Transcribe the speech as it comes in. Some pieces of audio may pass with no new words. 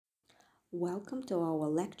Welcome to our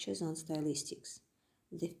lectures on stylistics.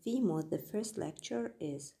 The theme of the first lecture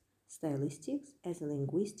is Stylistics as a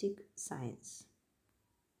Linguistic Science.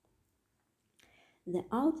 The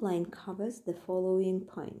outline covers the following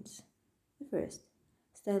points. The first,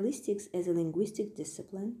 stylistics as a linguistic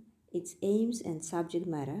discipline, its aims and subject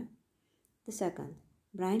matter. The second,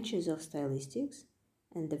 branches of stylistics.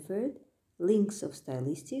 And the third, links of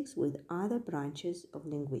stylistics with other branches of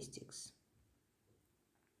linguistics.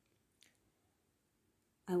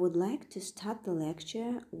 I would like to start the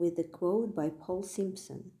lecture with a quote by Paul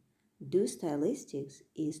Simpson. "Do stylistics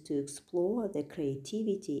is to explore the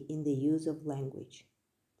creativity in the use of language."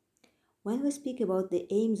 When we speak about the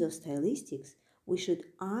aims of stylistics, we should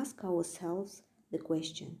ask ourselves the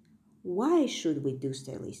question, why should we do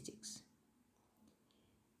stylistics?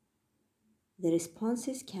 The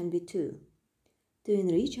responses can be two. To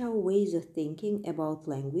enrich our ways of thinking about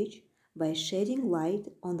language by shedding light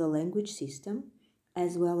on the language system,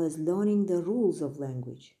 as well as learning the rules of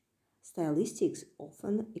language. Stylistics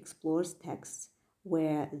often explores texts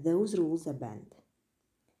where those rules are banned.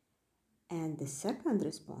 And the second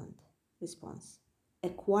response,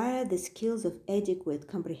 acquire the skills of adequate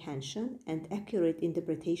comprehension and accurate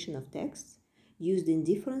interpretation of texts used in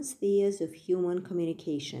different spheres of human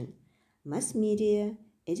communication, mass media,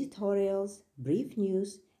 editorials, brief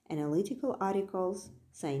news, analytical articles,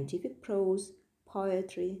 scientific prose,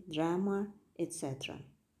 poetry, drama, etc.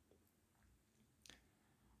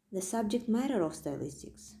 The subject matter of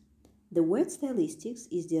stylistics. The word stylistics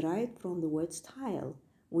is derived from the word style,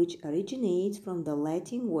 which originates from the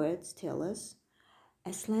Latin word stylus,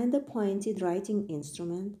 a slender pointed writing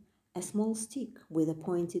instrument, a small stick with a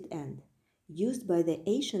pointed end, used by the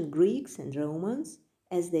ancient Greeks and Romans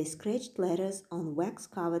as they scratched letters on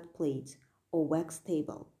wax-covered plates or wax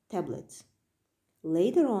tablets.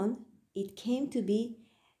 Later on, it came to be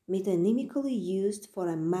metonymically used for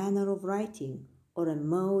a manner of writing or a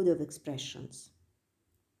mode of expressions.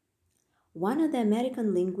 One of the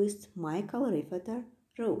American linguists, Michael Rifferter,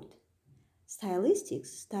 wrote, "Stylistics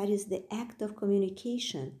studies the act of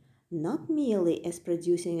communication not merely as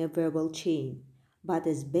producing a verbal chain, but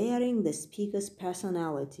as bearing the speaker's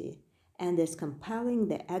personality and as compelling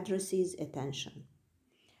the addressee's attention.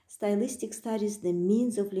 Stylistic studies the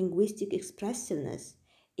means of linguistic expressiveness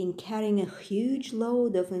in carrying a huge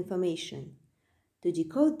load of information. To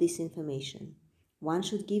decode this information, one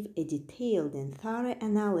should give a detailed and thorough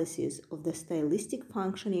analysis of the stylistic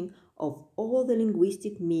functioning of all the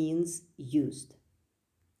linguistic means used."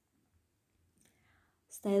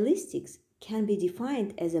 Stylistics can be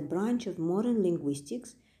defined as a branch of modern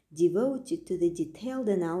linguistics devoted to the detailed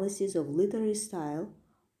analysis of literary style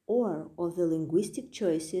or of the linguistic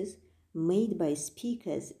choices made by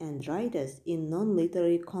speakers and writers in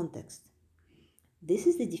non-literary context. This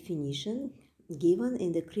is the definition given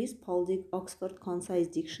in the Chris Poldick Oxford Concise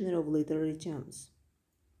Dictionary of Literary Terms.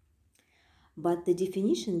 But the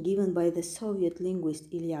definition given by the Soviet linguist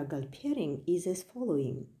Ilya Galperin is as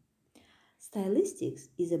following. Stylistics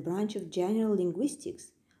is a branch of general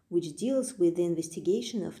linguistics which deals with the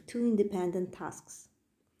investigation of two independent tasks.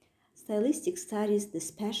 Stylistic studies the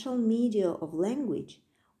special media of language,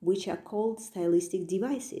 which are called stylistic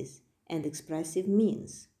devices and expressive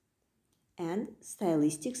means. And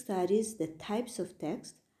stylistic studies the types of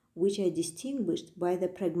text which are distinguished by the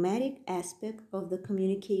pragmatic aspect of the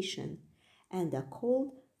communication and are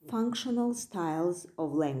called functional styles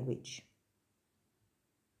of language.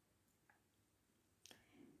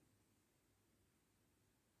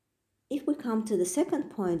 If we come to the second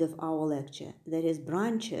point of our lecture, that is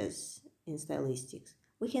branches in stylistics,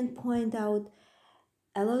 we can point out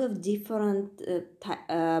a lot of different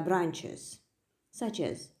branches, such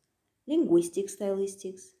as linguistic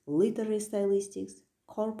stylistics, literary stylistics,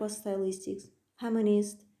 corpus stylistics,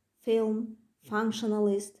 humanist, film,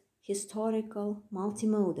 functionalist, historical,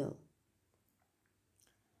 multimodal.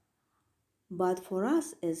 But for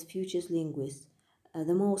us as future linguists,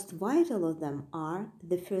 the most vital of them are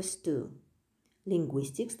the first two,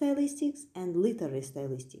 linguistic stylistics and literary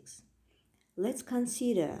stylistics. Let's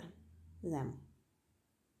consider them.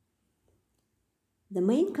 The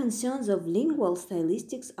main concerns of lingual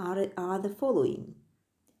stylistics are the following.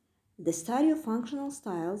 The study of functional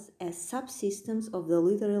styles as subsystems of the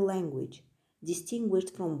literary language,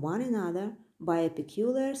 distinguished from one another by a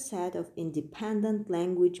peculiar set of independent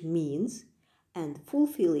language means and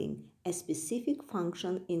fulfilling a specific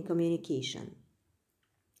function in communication.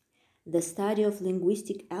 The study of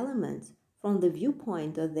linguistic elements from the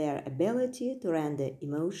viewpoint of their ability to render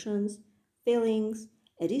emotions, feelings,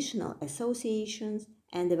 additional associations,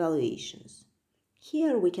 and evaluations.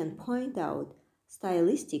 Here we can point out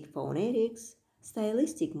stylistic phonetics,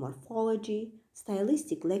 stylistic morphology,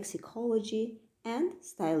 stylistic lexicology, and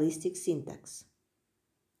stylistic syntax.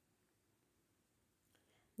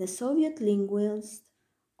 The Soviet linguist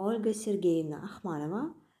Olga Sergeyevna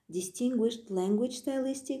Akhmanova distinguished language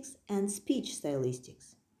stylistics and speech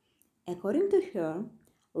stylistics. According to her,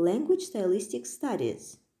 language stylistics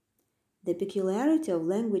studies the peculiarity of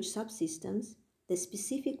language subsystems, the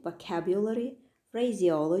specific vocabulary,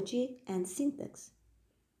 phraseology, and syntax,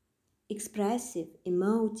 expressive,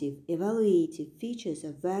 emotive, evaluative features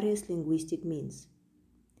of various linguistic means.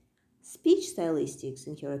 Speech stylistics,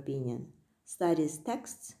 in her opinion, studies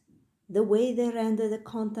texts, the way they render the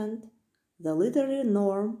content, the literary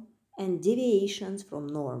norm, and deviations from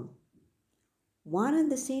norm. One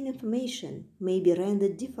and the same information may be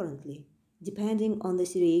rendered differently depending on the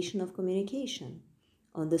situation of communication,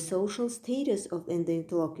 on the social status of the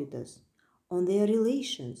interlocutors, on their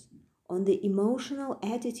relations, on the emotional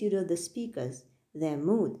attitude of the speakers, their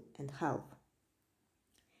mood and health.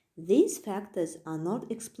 These factors are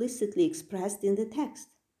not explicitly expressed in the text.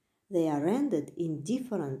 They are rendered in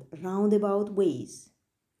different roundabout ways.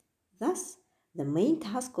 Thus, the main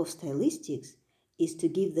task of stylistics is to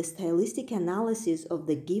give the stylistic analysis of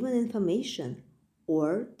the given information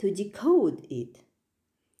or to decode it.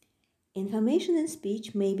 Information in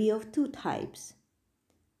speech may be of two types.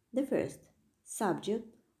 The first, subject,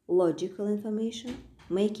 logical information,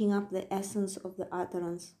 making up the essence of the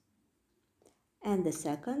utterance. And the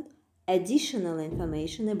second, additional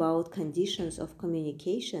information about conditions of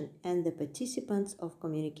communication and the participants of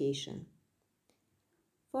communication.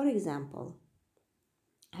 For example,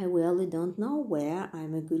 I really don't know where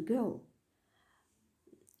I'm a good girl,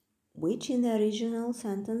 which in the original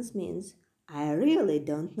sentence means I really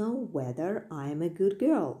don't know whether I'm a good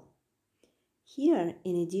girl. Here,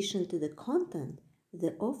 in addition to the content,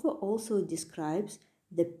 the author also describes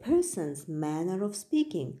the person's manner of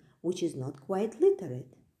speaking, which is not quite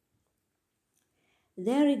literate.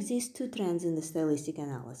 There exist two trends in the stylistic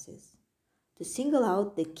analysis: to single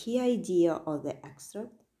out the key idea of the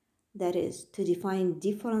extract, that is, to define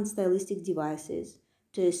different stylistic devices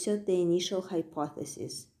to assert the initial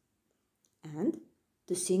hypothesis, and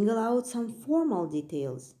to single out some formal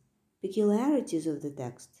details, peculiarities of the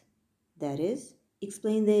text, that is,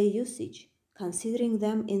 explain their usage, considering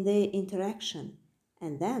them in their interaction,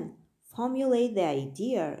 and then formulate the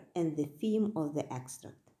idea and the theme of the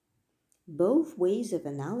extract. Both ways of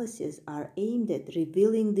analysis are aimed at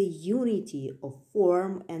revealing the unity of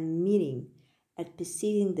form and meaning, at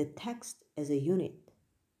perceiving the text as a unit.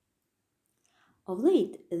 Of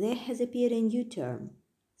late, there has appeared a new term,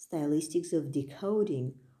 stylistics of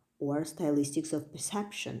decoding or stylistics of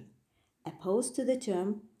perception, opposed to the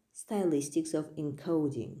term stylistics of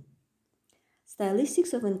encoding.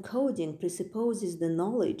 Stylistics of encoding presupposes the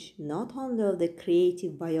knowledge not only of the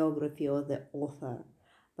creative biography of the author,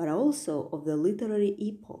 but also of the literary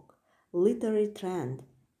epoch, literary trend,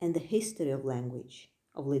 and the history of language,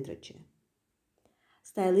 of literature.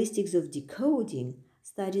 Stylistics of decoding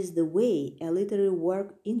studies the way a literary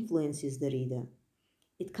work influences the reader.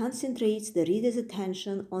 It concentrates the reader's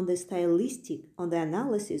attention on the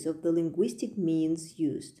analysis of the linguistic means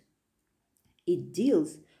used. It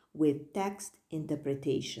deals with text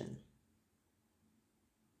interpretation.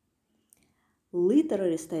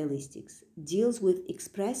 Literary stylistics deals with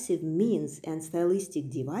expressive means and stylistic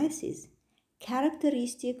devices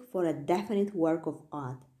characteristic for a definite work of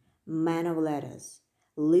art, man of letters,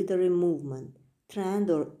 literary movement,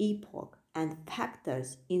 trend or epoch, and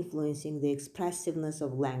factors influencing the expressiveness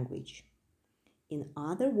of language. In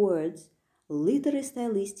other words, literary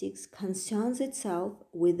stylistics concerns itself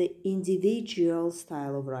with the individual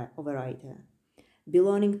style of a writer,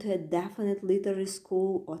 belonging to a definite literary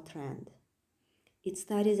school or trend. It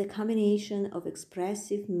studies a combination of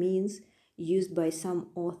expressive means used by some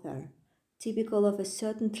author, typical of a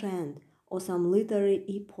certain trend or some literary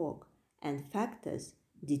epoch, and factors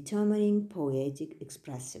determining poetic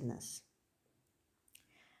expressiveness.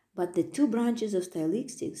 But the two branches of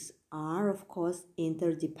stylistics are, of course,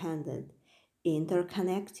 interdependent,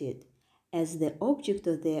 interconnected, as the object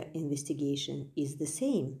of their investigation is the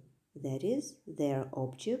same, that is, their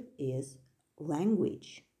object is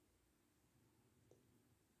language.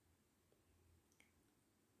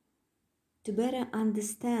 To better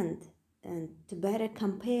understand and to better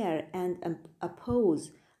compare and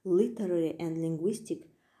oppose literary and linguistic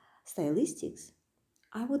stylistics,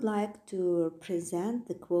 I would like to present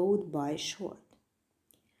the quote by Short.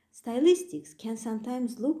 Stylistics can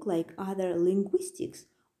sometimes look like other linguistics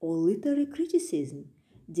or literary criticism,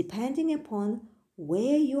 depending upon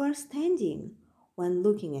where you are standing when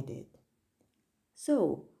looking at it.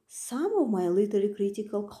 So, some of my literary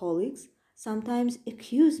critical colleagues sometimes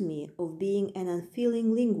accuse me of being an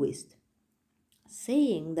unfeeling linguist,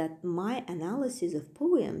 saying that my analysis of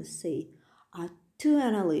poems, say, are too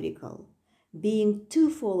analytical, being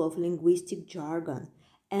too full of linguistic jargon,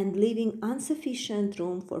 and leaving insufficient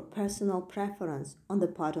room for personal preference on the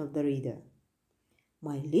part of the reader.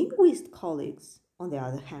 My linguist colleagues, on the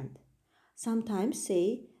other hand, sometimes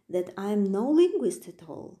say that I am no linguist at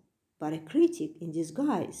all, but a critic in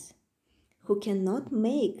disguise, who cannot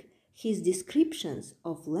make his descriptions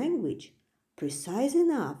of language precise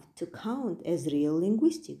enough to count as real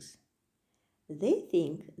linguistics. They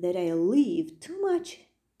think that I leave too much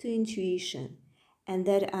to intuition and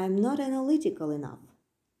that I am not analytical enough.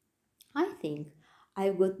 I think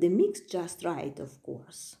I've got the mix just right, of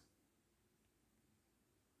course.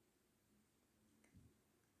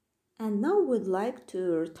 And now we'd like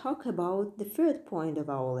to talk about the third point of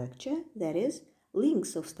our lecture, that is,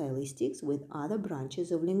 links of stylistics with other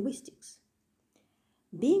branches of linguistics.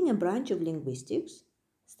 Being a branch of linguistics,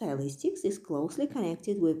 stylistics is closely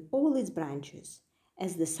connected with all its branches,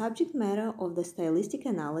 as the subject matter of the stylistic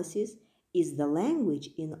analysis is the language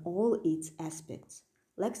in all its aspects,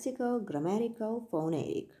 lexical, grammatical,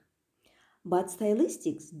 phonetic. But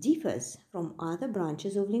stylistics differs from other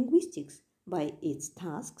branches of linguistics by its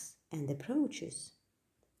tasks and approaches.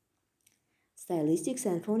 Stylistics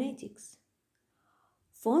and phonetics.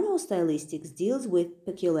 Phonostylistics deals with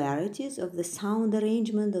peculiarities of the sound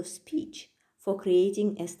arrangement of speech for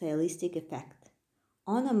creating a stylistic effect.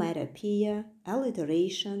 Onomatopoeia,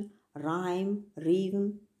 alliteration, rhyme,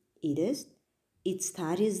 rhythm, it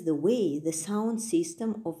studies the way the sound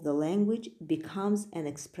system of the language becomes an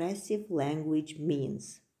expressive language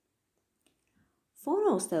means.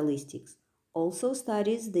 Phonostylistics also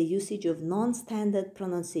studies the usage of non-standard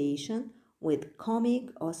pronunciation with comic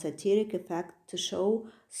or satiric effect to show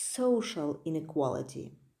social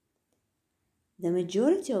inequality. The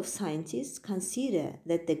majority of scientists consider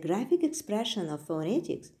that the graphic expression of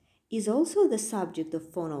phonetics is also the subject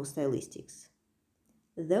of phonostylistics.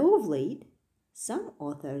 Though of late, some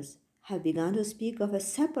authors have begun to speak of a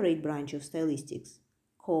separate branch of stylistics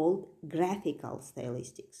called graphical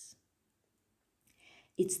stylistics.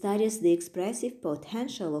 It studies the expressive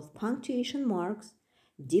potential of punctuation marks,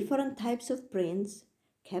 different types of prints,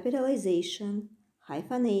 capitalization,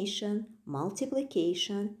 hyphenation,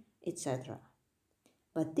 multiplication, etc.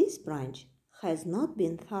 But this branch has not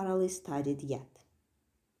been thoroughly studied yet.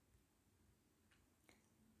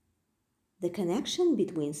 The connection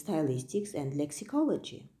between stylistics and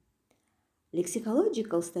lexicology.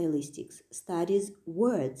 Lexicological stylistics studies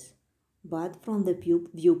words, but from the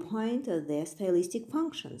viewpoint of their stylistic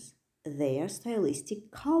functions, their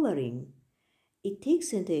stylistic coloring. It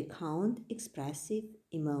takes into account expressive,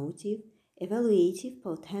 emotive, evaluative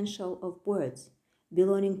potential of words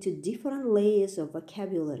belonging to different layers of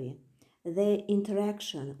vocabulary, their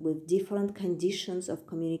interaction with different conditions of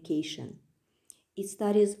communication. It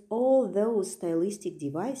studies all those stylistic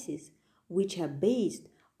devices which are based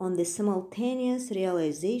on the simultaneous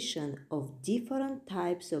realization of different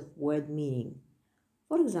types of word meaning.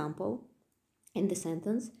 For example, in the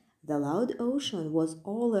sentence, "The loud ocean was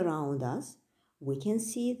all around us," we can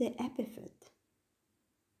see the epithet.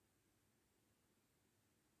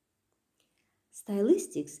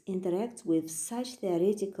 Stylistics interacts with such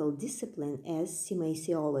theoretical discipline as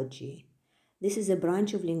semasiology. This is a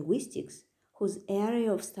branch of linguistics whose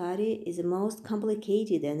area of study is the most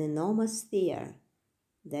complicated and enormous sphere,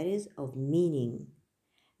 that is, of meaning.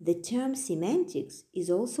 The term semantics is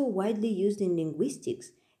also widely used in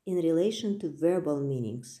linguistics in relation to verbal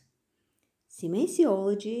meanings.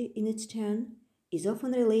 Semasiology, in its turn, is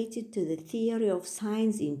often related to the theory of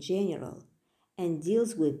signs in general and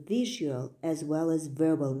deals with visual as well as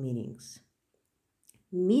verbal meanings.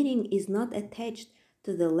 Meaning is not attached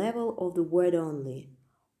to the level of the word only,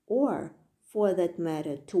 or, for that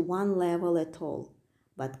matter, to one level at all,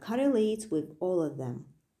 but correlates with all of them,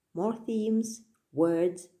 morphemes,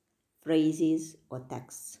 words, phrases, or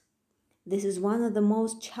texts. This is one of the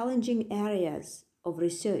most challenging areas of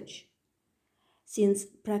research, since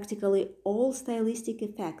practically all stylistic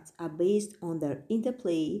effects are based on their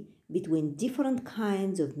interplay between different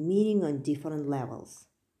kinds of meaning on different levels.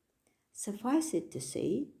 Suffice it to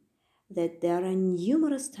say that there are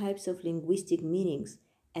numerous types of linguistic meanings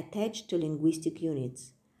attached to linguistic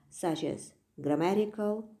units, such as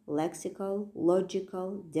grammatical, lexical,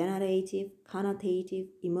 logical, generative, connotative,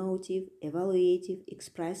 emotive, evaluative,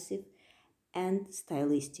 expressive, and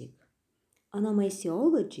stylistic.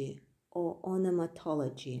 Onomasiology or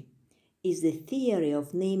onomatology is the theory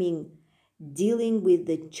of naming dealing with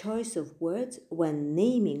the choice of words when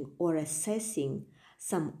naming or assessing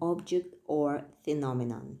some object or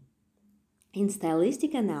phenomenon. In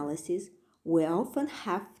stylistic analysis, we often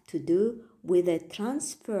have to do with a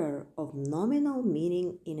transfer of nominal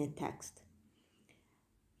meaning in a text.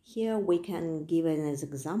 Here we can give an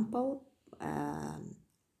example,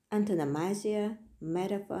 antonomasia,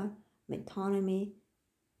 metaphor, metonymy,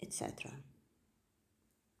 etc.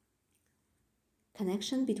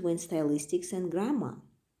 Connection between stylistics and grammar.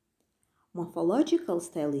 Morphological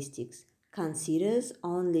stylistics considers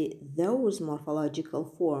only those morphological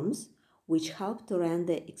forms which help to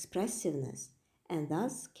render expressiveness and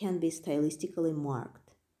thus can be stylistically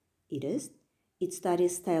marked. It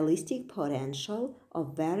studies stylistic potential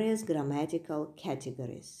of various grammatical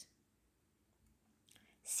categories.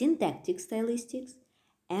 Syntactic stylistics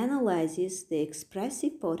analyzes the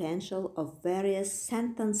expressive potential of various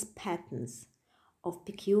sentence patterns, of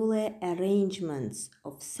peculiar arrangements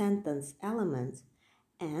of sentence elements,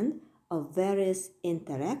 and of various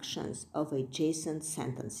interactions of adjacent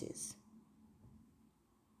sentences.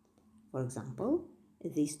 For example,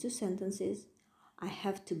 these two sentences, I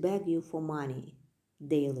have to beg you for money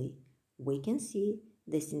daily. We can see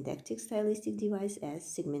the syntactic stylistic device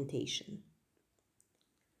as segmentation.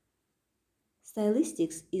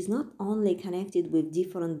 Stylistics is not only connected with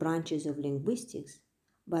different branches of linguistics,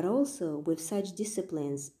 but also with such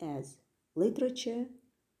disciplines as literature,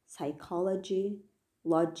 psychology,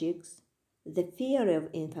 logics, the theory of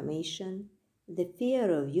information, the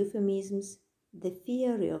theory of euphemisms, the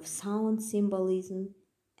theory of sound symbolism,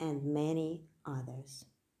 and many others.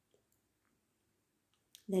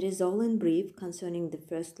 That is all in brief concerning the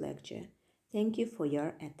first lecture. Thank you for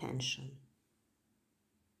your attention.